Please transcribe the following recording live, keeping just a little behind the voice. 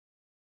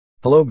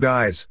Hello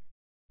guys!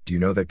 Do you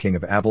know that King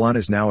of Avalon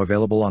is now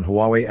available on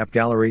Huawei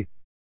Appgallery?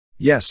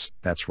 Yes,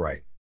 that's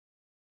right.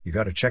 You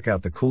gotta check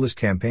out the coolest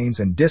campaigns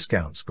and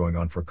discounts going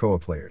on for KOA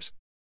players.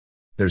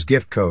 There's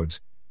gift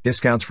codes,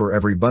 discounts for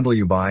every bundle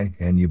you buy,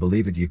 and you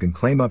believe it, you can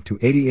claim up to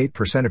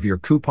 88% of your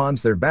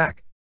coupons they're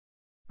back.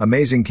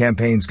 Amazing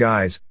campaigns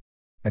guys!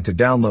 And to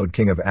download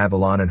King of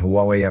Avalon and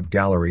Huawei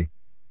Appgallery,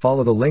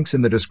 follow the links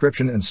in the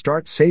description and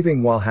start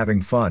saving while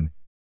having fun.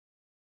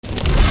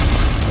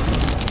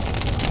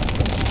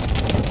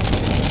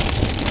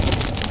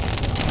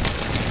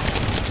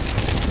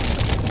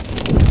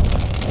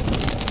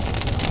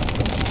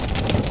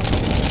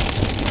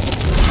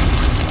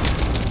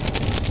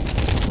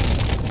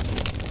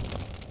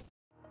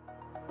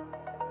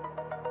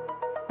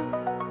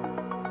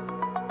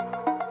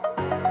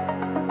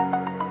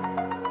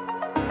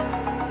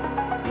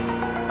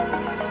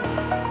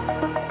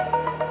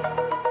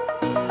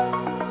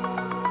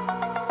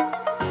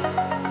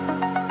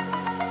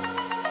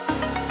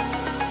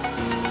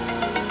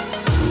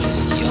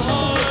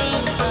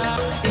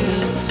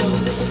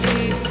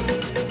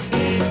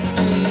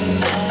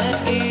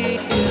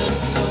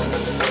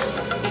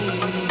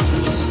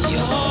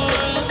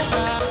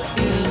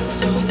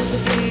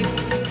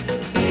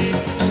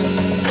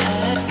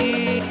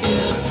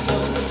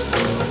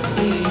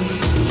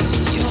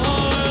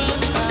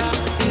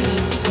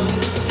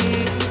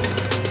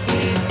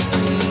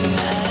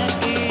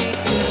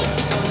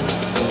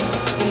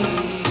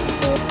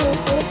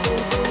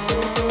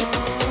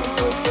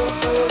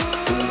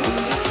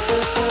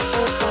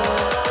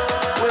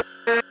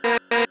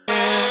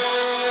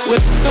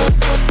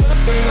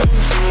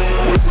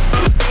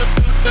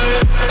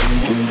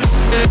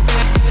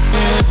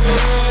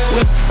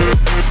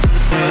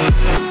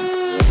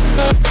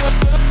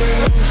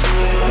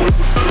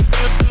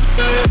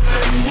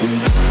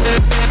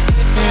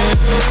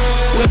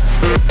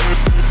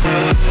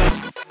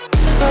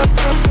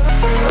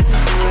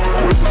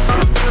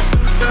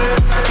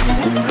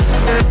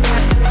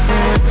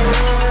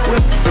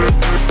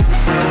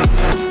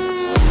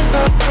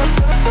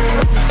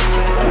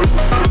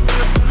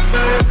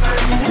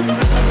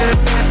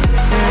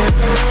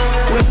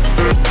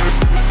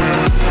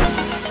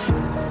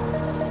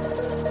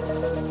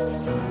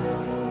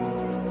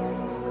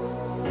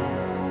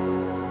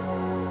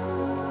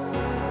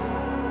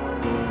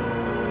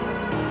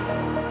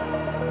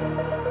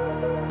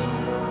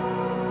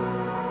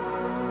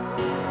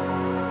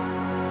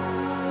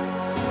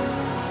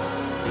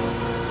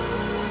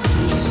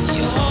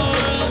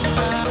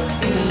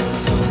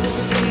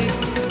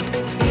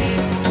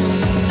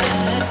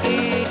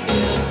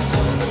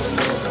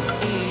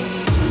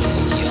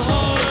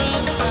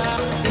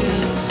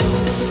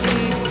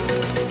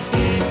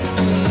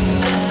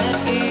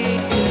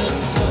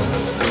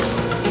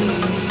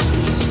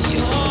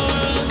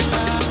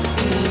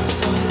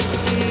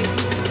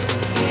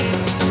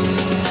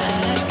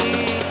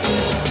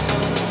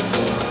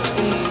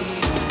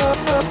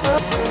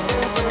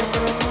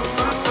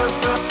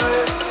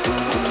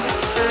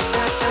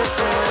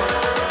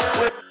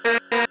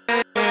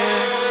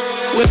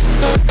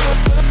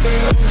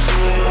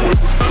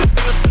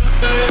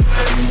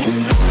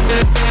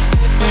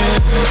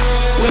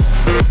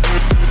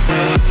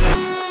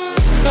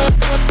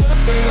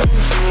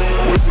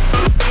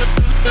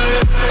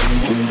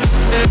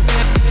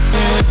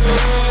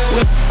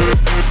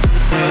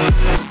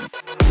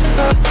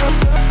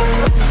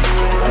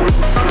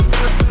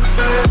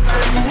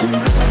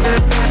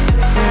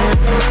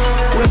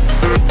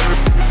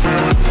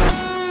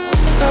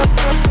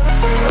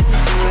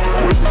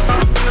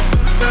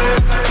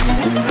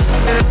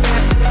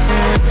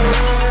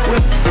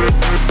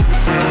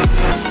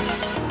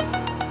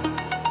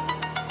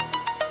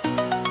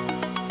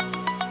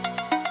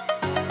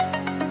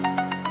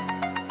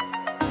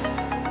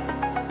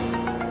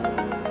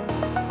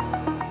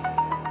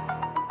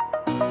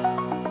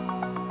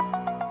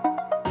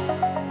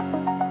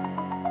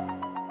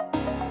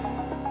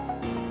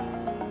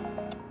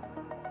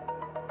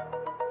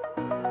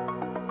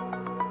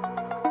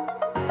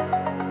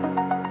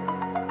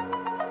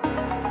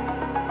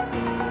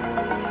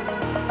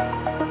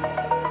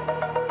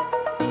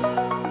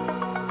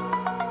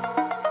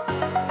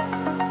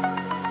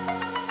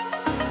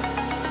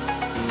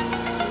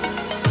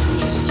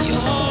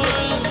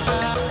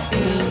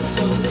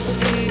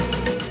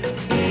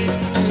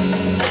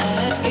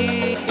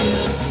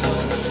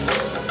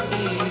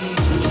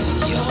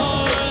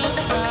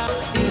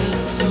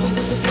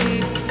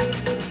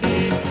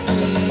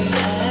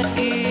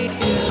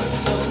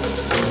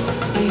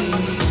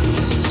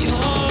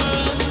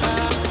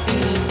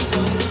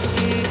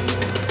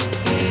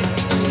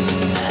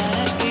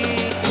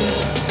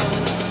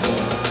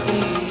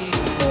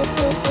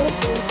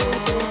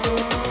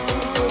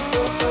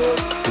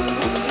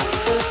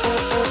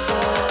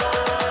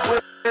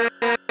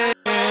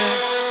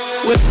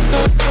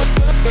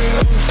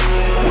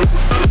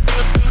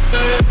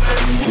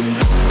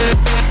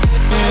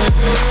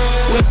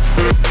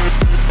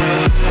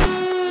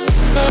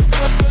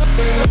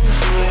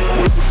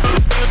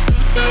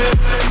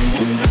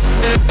 We'll